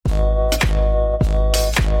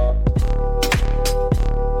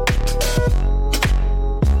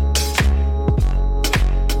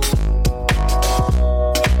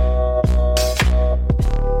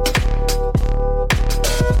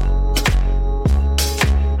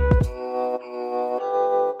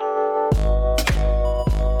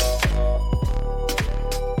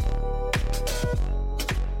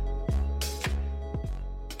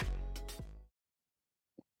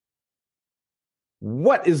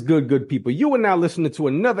What is good, good people? You are now listening to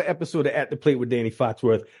another episode of At the Plate with Danny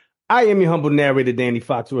Foxworth. I am your humble narrator, Danny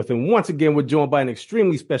Foxworth, and once again, we're joined by an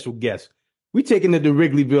extremely special guest. We taking it to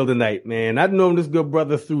Wrigleyville tonight, man. I've known this good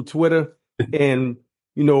brother through Twitter and,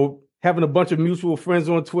 having a bunch of mutual friends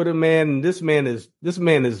on Twitter, man. And this man is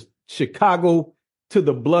Chicago to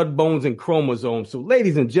the blood, bones, and chromosomes. So,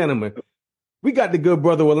 ladies and gentlemen, we got the good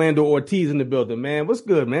brother Orlando Ortiz in the building, man. What's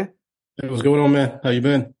good, man? Hey, what's going on, man? How you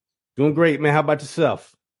been? Doing great, man. How about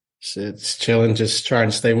yourself? Shit's chilling, just trying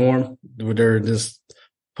to stay warm with this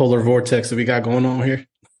polar vortex that we got going on here.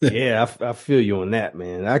 Yeah, I feel you on that,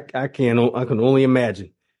 man. I can only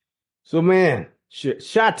imagine. So, man,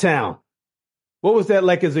 Chi-Town, what was that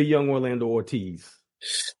like as a young Orlando Ortiz?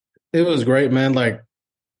 It was great, man. Like,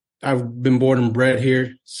 I've been born and bred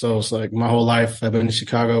here, so it's like my whole life I've been in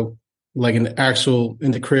Chicago. Like in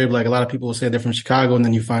the crib, like a lot of people will say they're from Chicago, and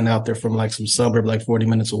then you find out they're from like some suburb like 40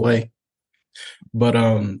 minutes away. But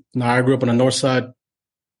no, I grew up on the north side,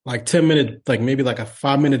 like 10-minute, like maybe like a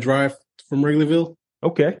 5-minute drive from Wrigleyville.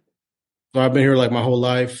 Okay. So I've been here like my whole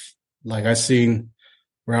life. Like I seen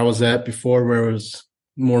where I was at before, where it was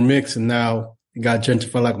more mixed, and now it got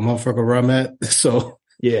gentrified like a motherfucker where I'm at. So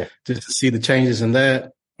yeah, just to see the changes in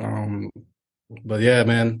that. But yeah,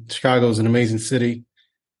 man, Chicago is an amazing city.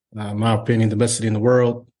 In my opinion, the best city in the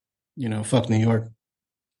world. Fuck New York.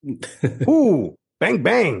 Ooh, bang,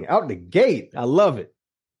 bang, out the gate. I love it.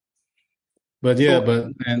 But yeah,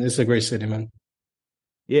 man, it's a great city, man.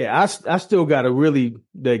 Yeah, I still got to really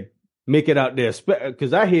make it out there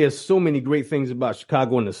because I hear so many great things about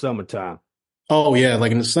Chicago in the summertime. Oh, yeah,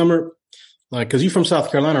 like in the summer, like, because you're from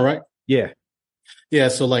South Carolina, right? Yeah. Yeah,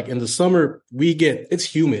 so like in the summer, it's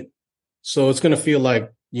humid. So it's going to feel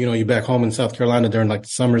like, you're back home in South Carolina during like the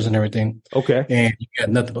summers and everything. Okay. And you got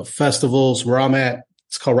nothing but festivals. Where I'm at,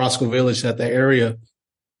 it's called Roscoe Village. At that area,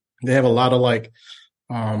 they have a lot of like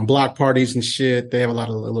block parties and shit. They have a lot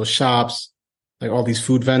of little shops, like all these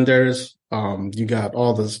food vendors. You got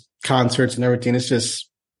all those concerts and everything.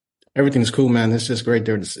 Everything's cool, man. It's just great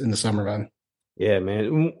during in the summer, man. Yeah,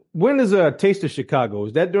 man. When is a Taste of Chicago?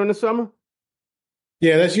 Is that during the summer?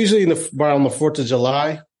 Yeah, that's usually around the 4th of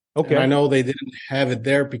July. Okay. And I know they didn't have it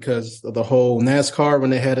there because of the whole NASCAR when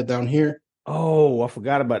they had it down here. Oh, I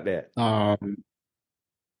forgot about that.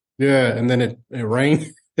 Yeah, and then it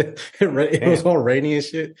rained. It was all rainy and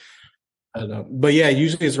shit. I don't know. But yeah,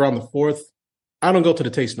 usually it's around the 4th. I don't go to the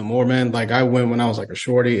Taste no more, man. Like I went when I was like a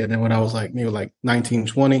shorty, and then when I was like maybe like 19,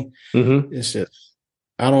 20. Mm-hmm. It's just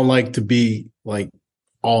I don't like to be like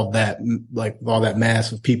all that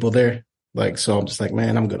mass of people there. Like, so I'm just like,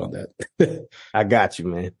 man, I'm good on that. I got you,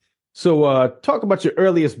 man. So talk about your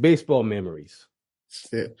earliest baseball memories.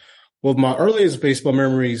 Yeah. Well, my earliest baseball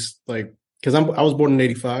memories, like, because I was born in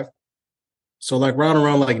 85. So like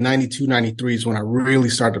around like 92, 93 is when I really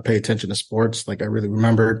started to pay attention to sports. Like I really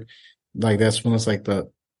remembered, like that's when it's like the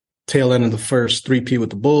tail end of the first 3P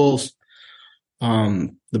with the Bulls.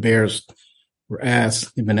 The Bears were ass.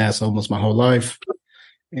 They've been ass almost my whole life.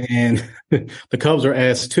 And the Cubs are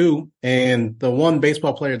ass too. And the one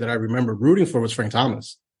baseball player that I remember rooting for was Frank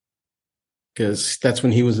Thomas, because that's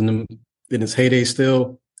when he was in his heyday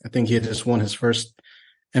still. I think he had just won his first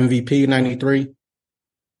MVP in 93.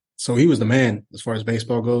 So he was the man as far as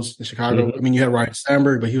baseball goes in Chicago. Mm-hmm. I mean, you had Ryan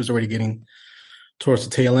Sandberg, but he was already getting towards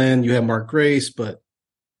the tail end. You had Mark Grace, but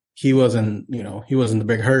he wasn't the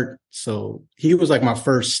big hurt. So he was like my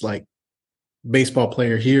first like baseball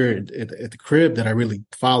player here at the crib that I really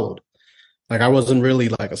followed. Like I wasn't really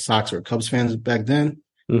like a Sox or a Cubs fan back then,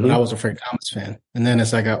 mm-hmm. but I was a Frank Thomas fan. And then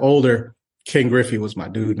as I got older, Ken Griffey was my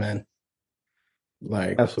dude, man.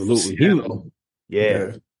 Like absolutely,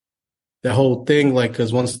 yeah. The whole thing, like,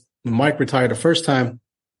 because once Mike retired the first time,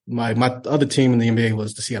 my other team in the NBA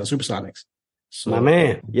was the Seattle Supersonics. So my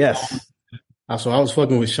man, yes. So I was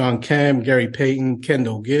fucking with Sean Kemp, Gary Payton,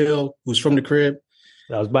 Kendall Gill, who's from the crib.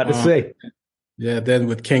 I was about to say. Yeah, then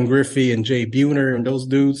with Ken Griffey and Jay Buhner and those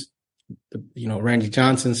dudes, Randy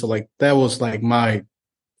Johnson. So like that was like my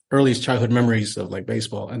earliest childhood memories of like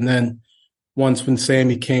baseball. And then once when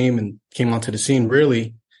Sammy came onto the scene,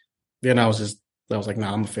 really, then I was like,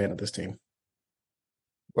 nah, I'm a fan of this team.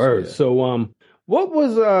 Word. So what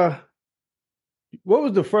was the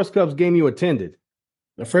first Cubs game you attended?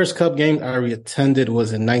 The first Cub game I attended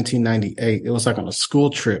was in 1998. It was like on a school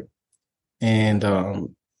trip, and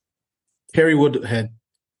Harry Wood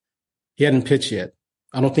hadn't pitched yet.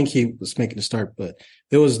 I don't think he was making the start, but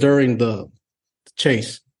it was during the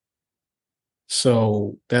chase.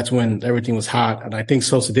 So that's when everything was hot, and I think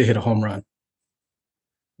Sosa did hit a home run.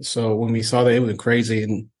 So when we saw that, it was crazy.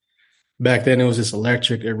 And back then, it was just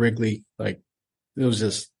electric at Wrigley. Like, it was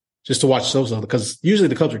just just to watch Sosa, because usually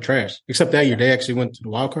the Cubs are trash. Except that year, they actually went to the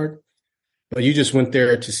wild card. But you just went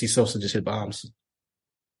there to see Sosa just hit bombs.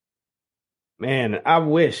 Man, I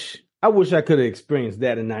wish I could have experienced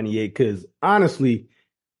that in '98 because honestly,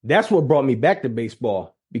 that's what brought me back to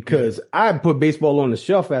baseball because I put baseball on the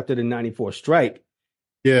shelf after the '94 strike.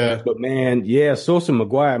 Yeah. But man, Sosa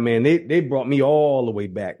McGuire, man, they brought me all the way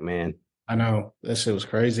back, man. I know. That shit was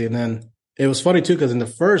crazy. And then it was funny too, because in the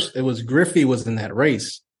first, it was Griffey was in that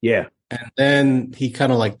race. Yeah. And then he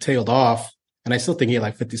kind of like tailed off. And I still think he had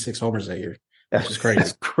like 56 homers that year. That's just crazy.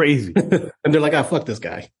 That's crazy. And they're like, fuck this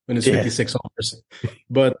guy when it's 56 homers.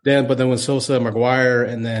 But then when Sosa, McGuire,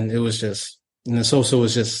 and then Sosa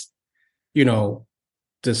was just,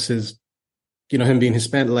 just his, him being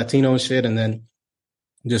Hispanic, Latino and shit. And then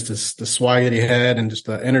just the swag that he had and just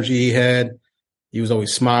the energy he had. He was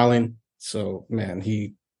always smiling. So, man,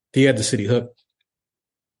 he had the city hooked.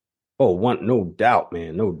 Oh, no doubt,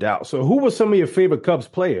 man. No doubt. So who were some of your favorite Cubs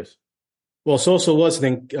players? Well, Sosa was, I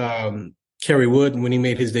think, Kerry Wood, when he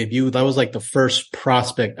made his debut, that was like the first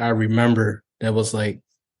prospect I remember that was like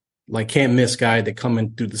can't miss guy that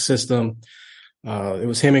coming through the system. It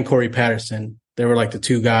was him and Corey Patterson. They were like the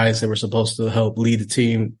two guys that were supposed to help lead the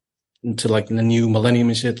team into like the new millennium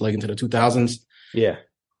and shit, like into the 2000s. Yeah.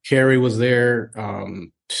 Kerry was there.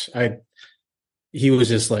 He was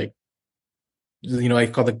just like, they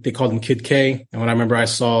called him Kid K. And when I remember I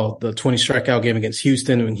saw the 20 strikeout game against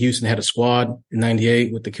Houston when Houston had a squad in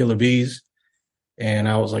 '98 with the Killer Bees. And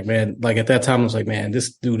I was like, man, like at that time, I was like, man,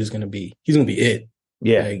 this dude he's going to be it.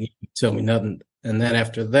 Yeah. Like, he tell me nothing. And then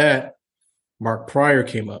after that, Mark Pryor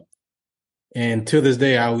came up. And to this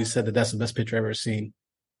day, I always said that that's the best pitcher I've ever seen.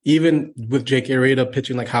 Even with Jake Arrieta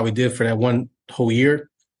pitching like how he did for that one whole year,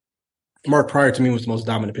 Mark Pryor to me was the most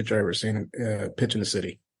dominant pitcher I've ever seen pitch in the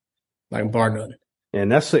city. Like bar none.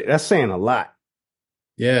 And that's saying a lot.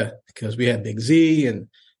 Yeah, because we had Big Z and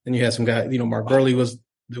then you had some guy, Mark Burley was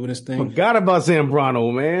doing his thing. Forgot about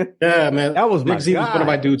Zambrano, man. Yeah, man. That was Big my Z guy. was one of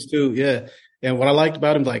my dudes too. Yeah. And what I liked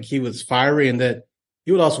about him, like he was fiery and that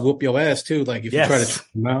he would also whoop your ass too. Like if you try to trick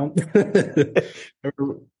him out.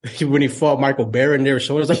 When he fought Michael Barron, they were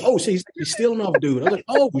showing, I was like, oh shit, he's stealing off dude. I was like,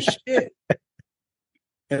 oh shit.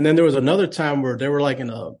 And then there was another time where they were like in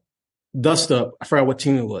a dust up. I forgot what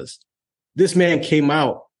team it was. This man came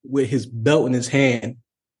out with his belt in his hand,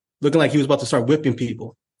 looking like he was about to start whipping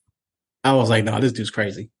people. I was like, no, this dude's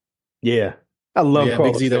crazy. Yeah. I love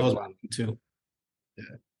Big Z. That was mine too.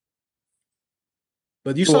 Yeah.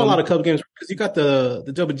 But you saw a lot of Cubs games because you got the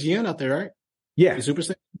WGN out there, right? Yeah. The Super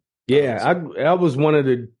State? Yeah. I was one of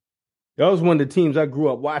the teams I grew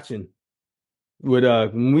up watching with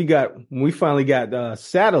when we finally got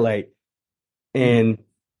satellite, and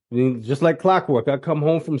just like clockwork, I'd come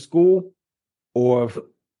home from school, or if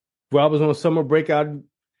I was on summer break, I'd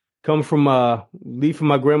come leave from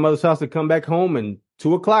my grandmother's house to come back home, and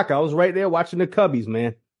 2:00 I was right there watching the Cubbies,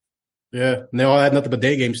 man. Yeah, and they all had nothing but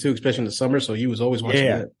day games too, especially in the summer. So you was always watching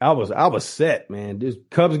that. I was set, man. There's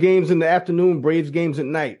Cubs games in the afternoon, Braves games at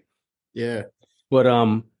night. Yeah, but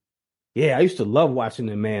I used to love watching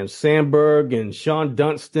them, man. Sandberg and Sean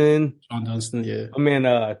Dunston. Yeah. I mean,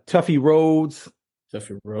 Tuffy Rhodes.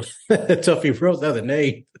 Tuffy Rhodes. Tuffy Rhodes, that's a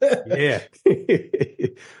name. Yeah.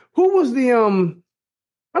 Who was the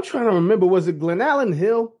I'm trying to remember. Was it Glen Allen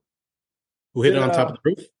Hill? Who hit it on top of the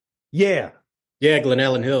roof? Yeah. Yeah, Glen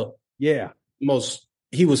Allen Hill. Yeah.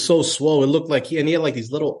 He was so slow. It looked like he had like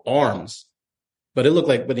these little arms. But it looked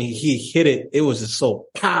like when he hit it, it was just so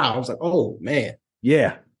pow. I was like, oh man.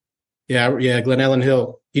 Yeah. Yeah, Glen Allen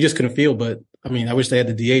Hill. He just couldn't feel, but I mean, I wish they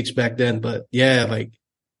had the DH back then. But yeah, like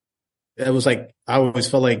it was like I always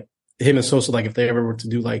felt like him and Sosa, like if they ever were to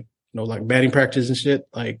do like like batting practice and shit,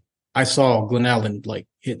 like I saw Glen Allen like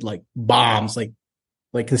hit like bombs, like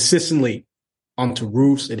consistently onto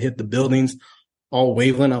roofs. It hit the buildings, all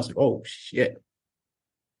waveling. I was like, oh shit.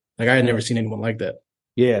 Like I had never seen anyone like that.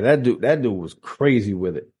 Yeah, that dude was crazy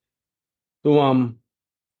with it. So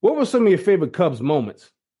what were some of your favorite Cubs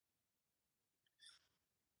moments?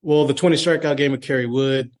 Well, the 20 strikeout game with Kerry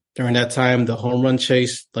Wood during that time, the home run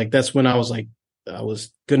chase, like that's when I was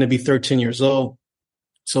going to be 13 years old.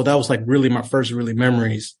 So that was like really my first really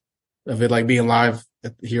memories of it, like being live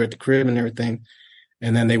here at the crib and everything.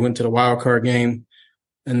 And then they went to the wild card game.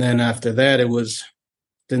 And then after that, it was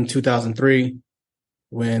then 2003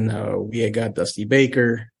 when we had got Dusty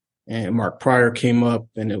Baker and Mark Pryor came up,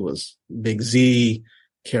 and it was Big Z,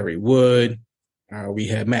 Kerry Wood. We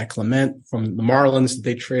had Matt Clement from the Marlins that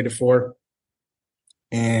they traded for.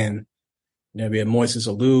 And we had Moises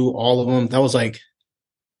Alou, all of them. That was like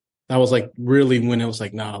really when it was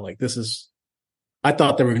like, nah, like this is, I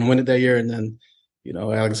thought they were going to win it that year. And then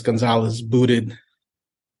Alex Gonzalez booted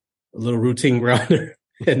a little routine grounder,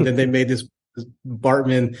 and then they made this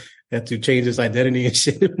Bartman had to change his identity and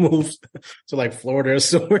shit and move to like Florida or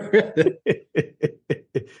somewhere.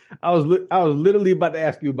 I was literally about to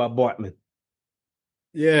ask you about Bartman.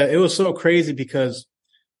 Yeah, it was so crazy because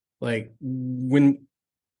like when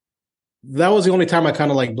that was the only time I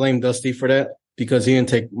kind of like blamed Dusty for that because he didn't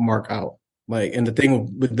take Mark out. Like, and the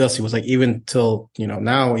thing with Dusty was like, even till,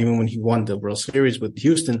 now, even when he won the World Series with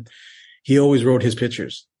Houston, he always rode his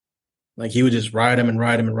pitchers. Like he would just ride him and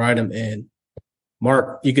ride him and ride him. And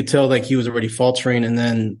Mark, you could tell like he was already faltering. And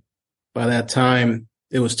then by that time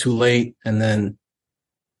it was too late. And then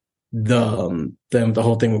the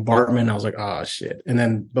whole thing with Bartman, I was like, oh shit. And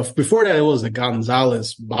then before that, it was the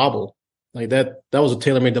Gonzalez bobble. Like that was a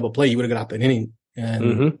tailor-made double play. You would have got out that inning.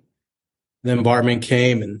 And then Bartman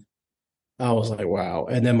came and I was like, wow.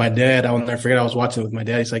 And then my dad, I will never forget, I was watching it with my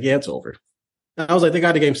dad. He's like, yeah, it's over. And I was like, they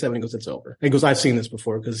got to game 7. He goes, it's over. He goes, I've seen this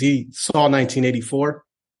before because he saw 1984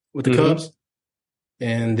 with the Cubs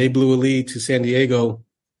and they blew a lead to San Diego.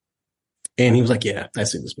 And he was like, yeah, I've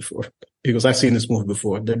seen this before. He goes, I've seen this movie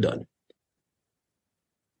before. They're done.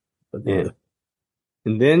 But, yeah.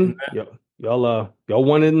 And then y'all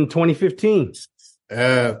won it in 2015.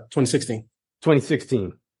 2016.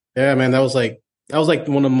 2016. Yeah, man, that was like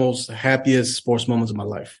one of the most happiest sports moments of my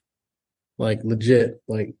life. Like legit.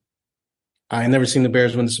 Like I had never seen the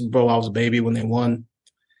Bears win the Super Bowl. I was a baby when they won.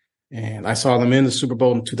 And I saw them in the Super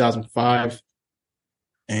Bowl in 2005.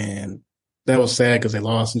 And that was sad because they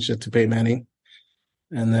lost and shit to Peyton Manning.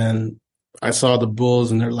 And then I saw the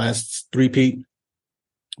Bulls in their last three-peat.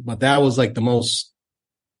 But that was like the most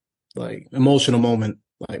like emotional moment.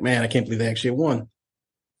 Like, man, I can't believe they actually won.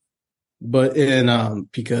 But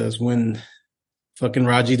because when fucking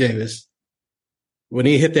Raji Davis, when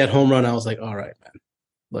he hit that home run, I was like, all right,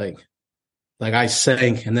 man. Like I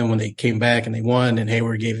sank. And then when they came back and they won and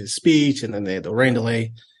Hayward gave his speech and then they had the rain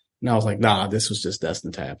delay. And I was like, nah, this was just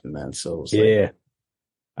destined to happen, man. So it was like,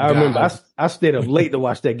 I remember I stayed up late to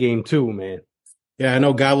watch that game too, man. Yeah, I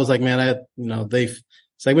know God was like, man, they've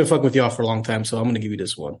been fucking with y'all for a long time, so I'm going to give you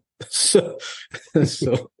this one. so,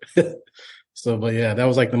 but yeah, that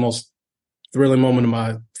was like the most thrilling moment of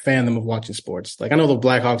my fandom of watching sports. Like I know the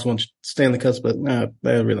Blackhawks won Stanley Cups, but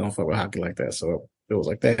they really don't fuck with hockey like that. So it was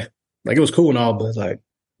like that. Like it was cool and all, but it's like,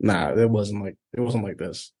 nah, it wasn't like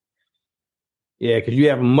this. Yeah, because you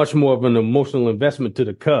have much more of an emotional investment to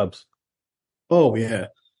the Cubs. Oh yeah,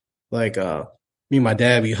 like me and my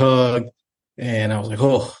dad, we hugged, and I was like,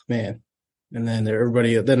 oh man. And then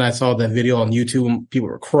then I saw that video on YouTube and people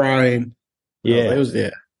were crying. Yeah. I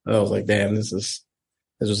was like, damn, this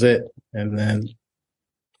was it. And then,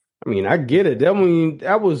 I mean, I get it. That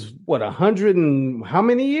was what, 100 and how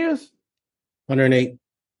many years? 108.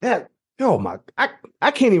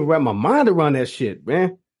 I can't even wrap my mind around that shit,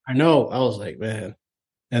 man. I know. I was like, man.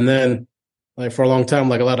 And then like for a long time,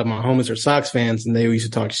 like a lot of my homies are Sox fans and they used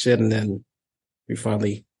to talk shit. And then we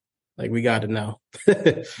finally, like, we got it now.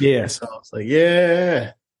 Yeah. So I was like,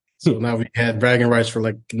 yeah. So now we had bragging rights for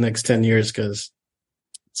like the next 10 years because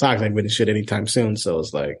Sox ain't winning shit anytime soon. So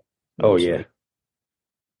it's like, oh yeah.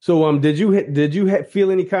 So did you feel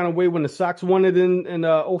any kind of way when the Sox won it in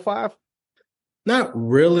 05? Not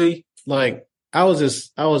really. Like I was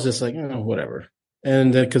just like, whatever.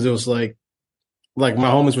 And then because it was like my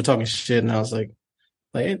homies were talking shit, and I was like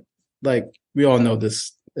we all know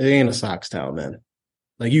this. It ain't a Sox town, man.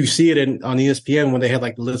 Like you see it on ESPN when they had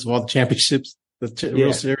like the list of all the championships,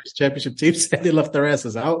 World Series championship teams, and they left their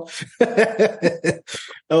asses out. I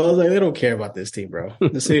was like, they don't care about this team, bro.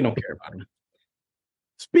 The city don't care about them.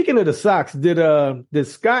 Speaking of the Sox, did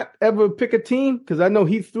Scott ever pick a team? Because I know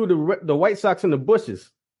he threw the White Sox in the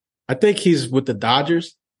bushes. I think he's with the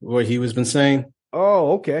Dodgers, what he was been saying.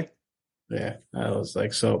 Oh, okay. Yeah, I was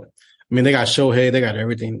like, so. I mean, they got Shohei, they got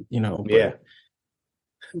everything, Yeah.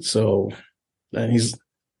 So, and he's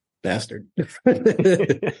bastard.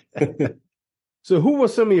 So, who were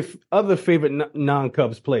some of your other favorite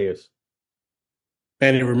non-Cubs players?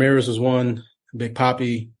 Manny Ramirez was one. Big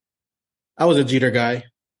Papi. I was a Jeter guy.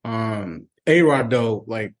 A-Rod though,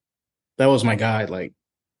 like that was my guy. Like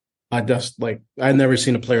I'd never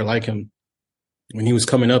seen a player like him when he was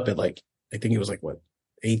coming up at like, I think he was like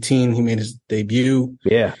 18. He made his debut.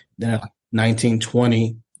 Yeah. Then 19,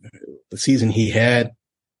 20, the season he had.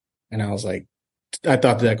 And I was like, I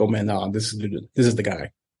thought that, oh man, no, this is the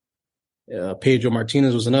guy. Pedro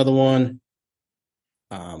Martinez was another one.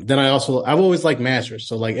 Then I've always liked mashers.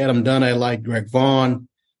 So like Adam Dunn, I like Greg Vaughn,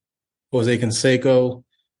 Jose Canseco,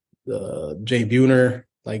 Jay Buhner,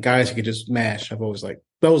 like guys who could just mash. I've always like,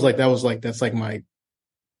 that's like my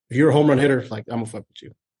If you're a home run hitter, like I'm gonna fuck with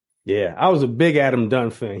you. Yeah, I was a big Adam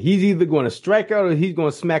Dunn fan. He's either going to strike out or he's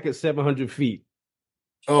going to smack it 700 feet.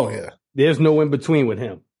 Oh yeah. There's no in between with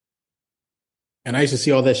him. And I used to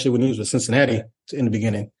see all that shit when he was with Cincinnati in the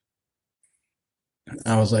beginning.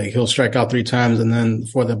 I was like, he'll strike out 3 times, and then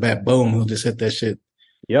before the bat, boom, he'll just hit that shit.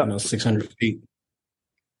 Yeah, 600 feet.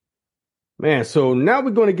 Man, so now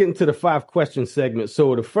we're going to get into the 5-question segment.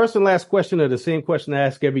 So the first and last question are the same question I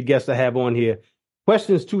ask every guest I have on here.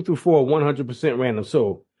 Questions 2 through 4 are 100% random.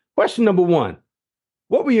 So question number 1,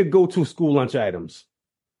 what were your go-to school lunch items?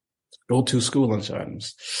 Go-to school lunch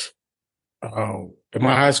items. Oh, in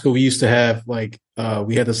my high school, we used to have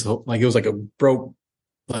we had this, like, it was like a broke,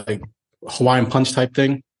 like, Hawaiian punch type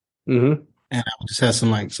thing. Mm-hmm. And I would just have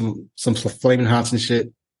some flaming hots and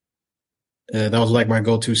shit. That was like my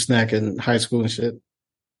go-to snack in high school and shit.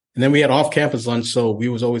 And then we had off-campus lunch, so we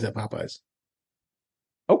was always at Popeyes.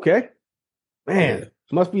 Okay. Man, it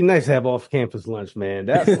must be nice to have off-campus lunch, man.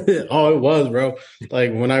 That's Oh, it was, bro.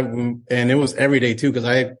 Like and it was every day too, because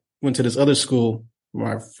I went to this other school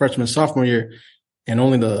my freshman, sophomore year, and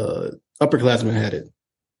only the upperclassmen had it.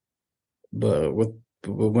 But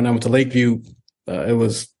when I went to Lakeview, it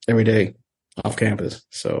was every day off campus.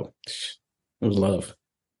 So it was love.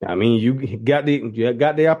 I mean, you got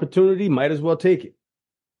the opportunity, might as well take it.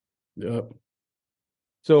 Yep.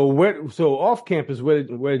 So off campus, where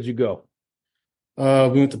did you go? We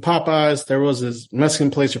went to Popeyes. There was this Mexican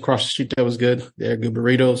place across the street that was good. They had good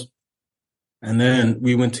burritos. And then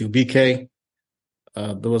we went to BK.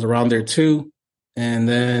 That was around there too. And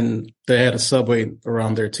then they had a Subway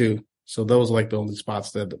around there too. So those were like the only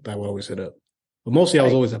spots that I would always hit up. But mostly I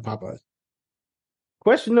was always at Popeyes.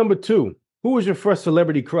 Question number 2. Who was your first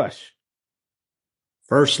celebrity crush?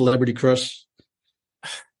 First celebrity crush?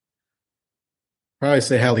 Probably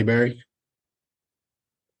say Halle Berry.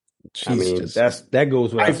 She's that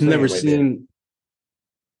goes without I've never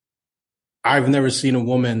seen a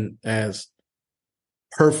woman as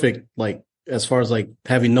perfect, like, as far as like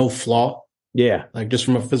having no flaw. Yeah. Like, just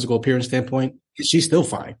from a physical appearance standpoint, she's still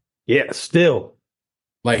fine. Yeah, still.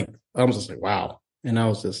 Like, I was just like, wow. And I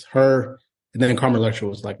was just her. And then Carmen Electra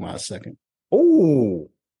was like my second. Oh,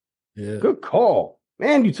 yeah. Good call.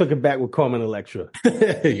 Man, you took it back with Carmen Electra.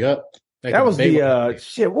 Yep. That was the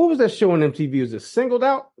shit. What was that show on MTV? Was it Singled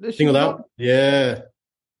Out? Singled Out? Yeah.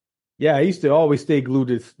 Yeah, I used to always stay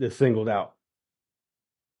glued to Singled Out.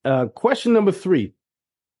 Question number 3.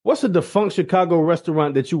 What's a defunct Chicago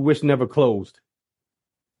restaurant that you wish never closed?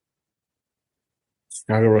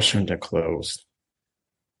 Chicago restaurant that closed.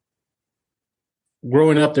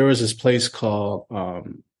 Growing up, there was this place called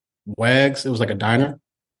Wags. It was like a diner.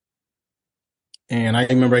 And I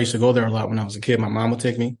remember I used to go there a lot when I was a kid. My mom would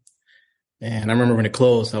take me. And I remember when it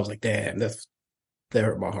closed, I was like, damn, that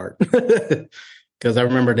hurt my heart. Because I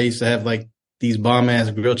remember they used to have like these bomb-ass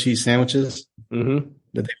grilled cheese sandwiches that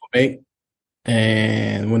they would make.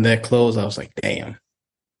 And when that closed, I was like, damn.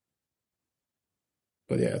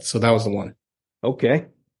 But yeah, so that was the one. Okay.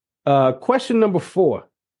 Question number 4.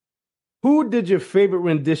 Who did your favorite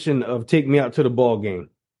rendition of Take Me Out to the Ball Game?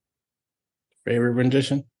 Favorite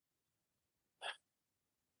rendition?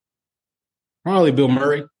 Probably Bill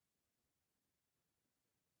Murray.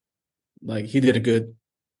 Like, he did it good.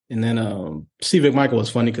 And then Steve McMichael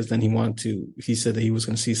was funny because then he said that he was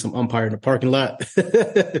going to see some umpire in the parking lot.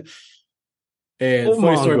 And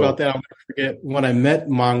funny story about that, I'll never forget, when I met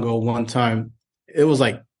Mongo one time, it was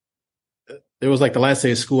like the last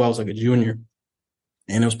day of school. I was like a junior.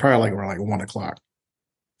 And it was probably like around like 1 o'clock.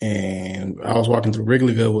 And I was walking through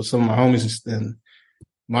Wrigleyville with some of my homies, and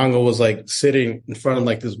Mongo was like sitting in front of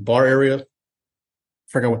like this bar area. I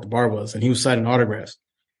forgot what the bar was. And he was signing autographs.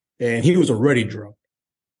 And he was already drunk.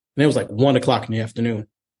 And it was like 1 o'clock in the afternoon.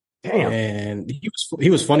 Damn. And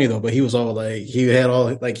he was funny though, but he was all like, he had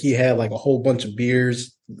like a whole bunch of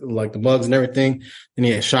beers, like the mugs and everything. And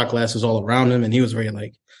he had shot glasses all around him. And he was very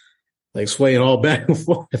like swaying all back and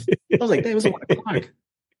forth. I was like, damn, it was 1 o'clock.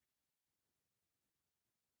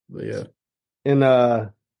 But yeah.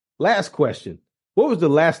 And last question. What was the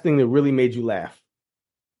last thing that really made you laugh?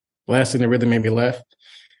 Last thing that really made me laugh?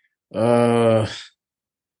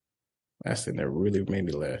 Last thing that really made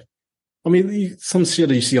me laugh. I mean, some shit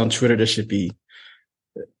that you see on Twitter that should be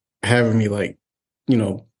having me like,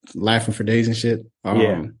 laughing for days and shit.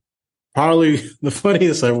 Yeah. Probably the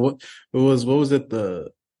funniest what was it?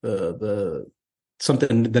 The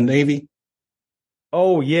something, the Navy.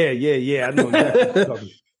 Oh yeah. I know exactly what you're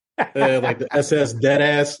talking about. Like the SS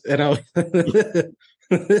Deadass,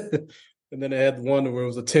 and then they had one where it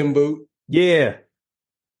was a Tim boot. Yeah.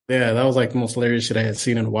 Yeah, that was like the most hilarious shit I had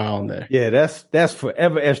seen in a while in there. Yeah, that's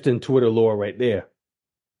forever etched in Twitter lore right there.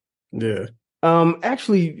 Yeah.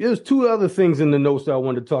 Actually, there's two other things in the notes that I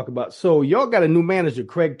wanted to talk about. So y'all got a new manager,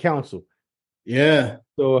 Craig Counsell. Yeah.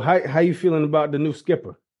 So how you feeling about the new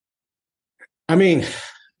skipper? I mean,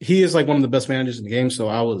 he is like one of the best managers in the game. So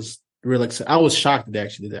I was really I was shocked that they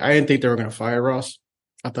actually did that. I didn't think they were going to fire Ross.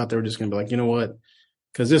 I thought they were just going to be like, you know what?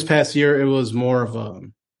 Because this past year, it was more of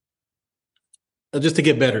just to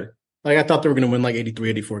get better. Like, I thought they were going to win like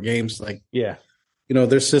 83, 84 games. Like, Yeah. you know,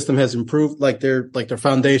 their system has improved. Like their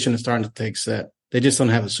foundation is starting to take set. They just don't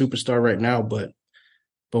have a superstar right now. But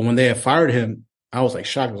when they had fired him, I was like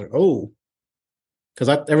shocked. I was like, oh, because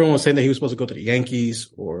everyone was saying that he was supposed to go to the Yankees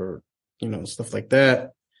or, you know, stuff like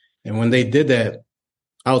that. And when they did that,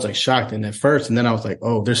 I was like shocked. And at first, and then I was like,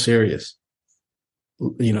 oh, they're serious.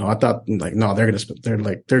 You know, I thought like, no, they're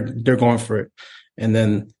going for it. And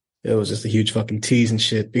then it was just a huge fucking tease and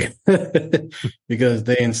shit because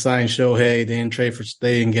they didn't sign Shohei.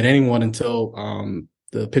 They didn't get anyone until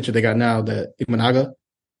the pitcher they got now, that Imanaga.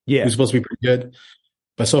 Yeah. Who's supposed to be pretty good.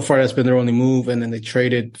 But so far that's been their only move. And then they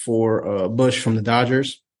traded for Bush from the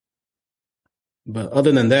Dodgers. But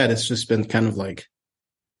other than that, it's just been kind of like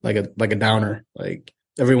a downer. Like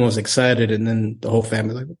everyone was excited, and then the whole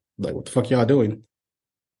family like what the fuck y'all doing?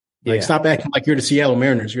 Like, stop acting like you're the Seattle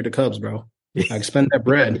Mariners. You're the Cubs, bro. Like, spend that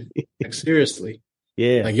bread. Like, seriously.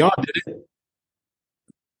 Yeah. Like, y'all did it.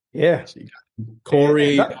 Yeah. So you got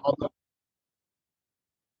Corey.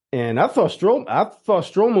 And I thought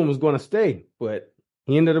Stroman was going to stay, but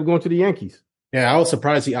he ended up going to the Yankees. Yeah, I was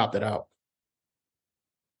surprised he opted out.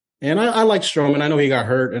 And I like Stroman. I know he got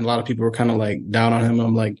hurt, and a lot of people were kind of like down on him.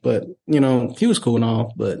 I'm like, but you know, he was cool and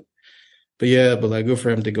all, but like, good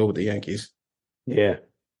for him to go with the Yankees. Yeah.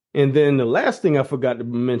 And then the last thing I forgot to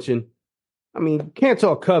mention, I mean, can't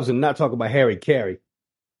talk Cubs and not talk about Harry Carey.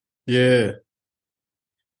 Yeah.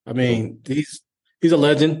 I mean, he's a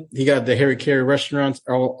legend. He got the Harry Carey restaurants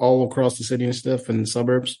all across the city and stuff in the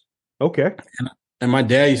suburbs. Okay. And my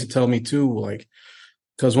dad used to tell me too, like,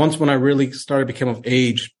 because once when I really started to become of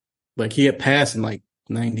age, like he had passed in like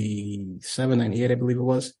 97, 98, I believe it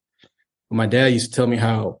was. But my dad used to tell me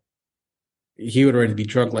how he would already be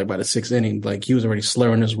drunk like by the sixth inning. Like he was already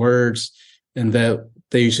slurring his words, and that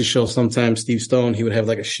they used to show sometimes Steve Stone, he would have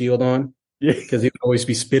like a shield on. Yeah. Because he would always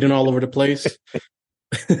be spitting all over the place.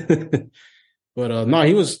 But no,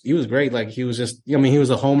 he was great. Like he was just, I mean, he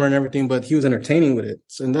was a homer and everything, but he was entertaining with it.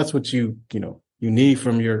 So, and that's what you need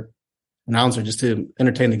from your announcer, just to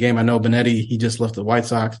entertain the game. I know Benetti, he just left the White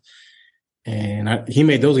Sox, and he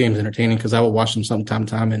made those games entertaining because I would watch them some time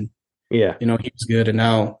to time, and yeah, he was good. And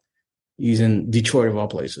now he's in Detroit of all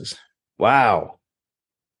places. Wow.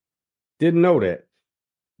 Didn't know that.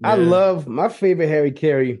 Yeah. My favorite Harry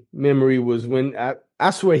Carey memory was when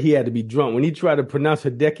I swear he had to be drunk when he tried to pronounce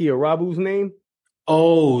Hideki Arabu's name.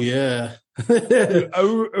 Oh yeah.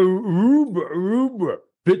 Aruba,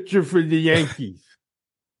 pitcher for the Yankees.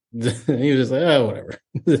 He was just like, oh, whatever.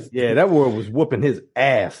 Yeah, that word was whooping his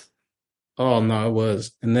ass. Oh no, it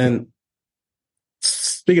was. And then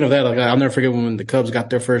speaking of that, like I'll never forget when the Cubs got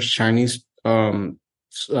their first Chinese Kosuke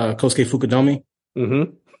Fukudome.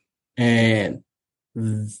 Mm-hmm. And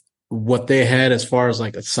what they had as far as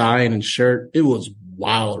like a sign and shirt, it was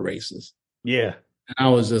wild racist. Yeah. And I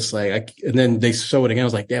was just like, and then they showed it again. I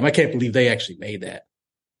was like, damn, I can't believe they actually made that.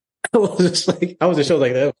 I was just like that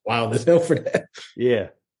was wild as hell for that. Yeah.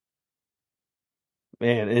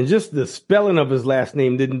 Man, and just the spelling of his last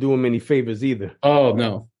name didn't do him any favors either. Oh,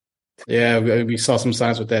 no. Yeah, we saw some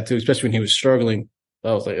signs with that too, especially when he was struggling.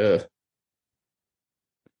 I was like, ugh.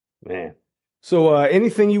 Man. So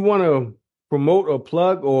anything you want to promote or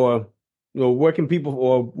plug, or where can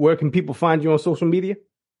people find you on social media?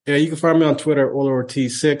 Yeah, you can find me on Twitter,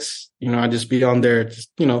 Ortiz6. I just be on there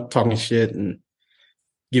just, talking shit and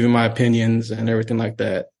giving my opinions and everything like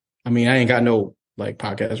that. I mean, I ain't got no like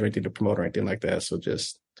podcast or anything to promote or anything like that. So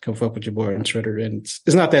just come fuck with your boy on Twitter. And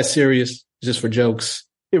it's not that serious. It's just for jokes.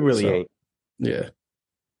 It really ain't. Yeah.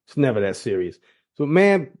 It's never that serious. So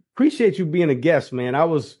man, appreciate you being a guest, man. I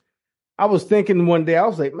was thinking one day, I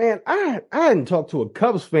was like, man, I hadn't talked to a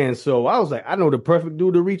Cubs fan. So I was like, I know the perfect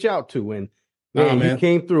dude to reach out to. And man, you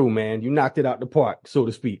came through, man. You knocked it out the park, so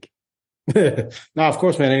to speak. No, of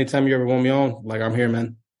course, man. Anytime you ever want me on, like, I'm here,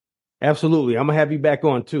 man. Absolutely. I'm going to have you back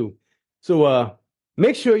on too. So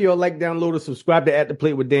make sure you'll like, download, or subscribe to At the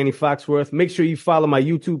Plate with Danny Foxworth. Make sure you follow my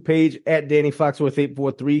YouTube page at Danny Foxworth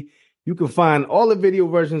 843. You can find all the video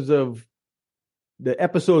versions of the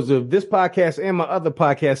episodes of this podcast and my other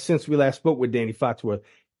podcast since we last spoke with Danny Foxworth.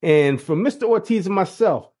 And from Mr. Ortiz and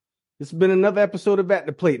myself, this has been another episode of At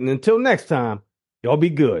the Plate. And until next time, y'all be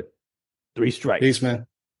good. 3 strikes. Peace, man.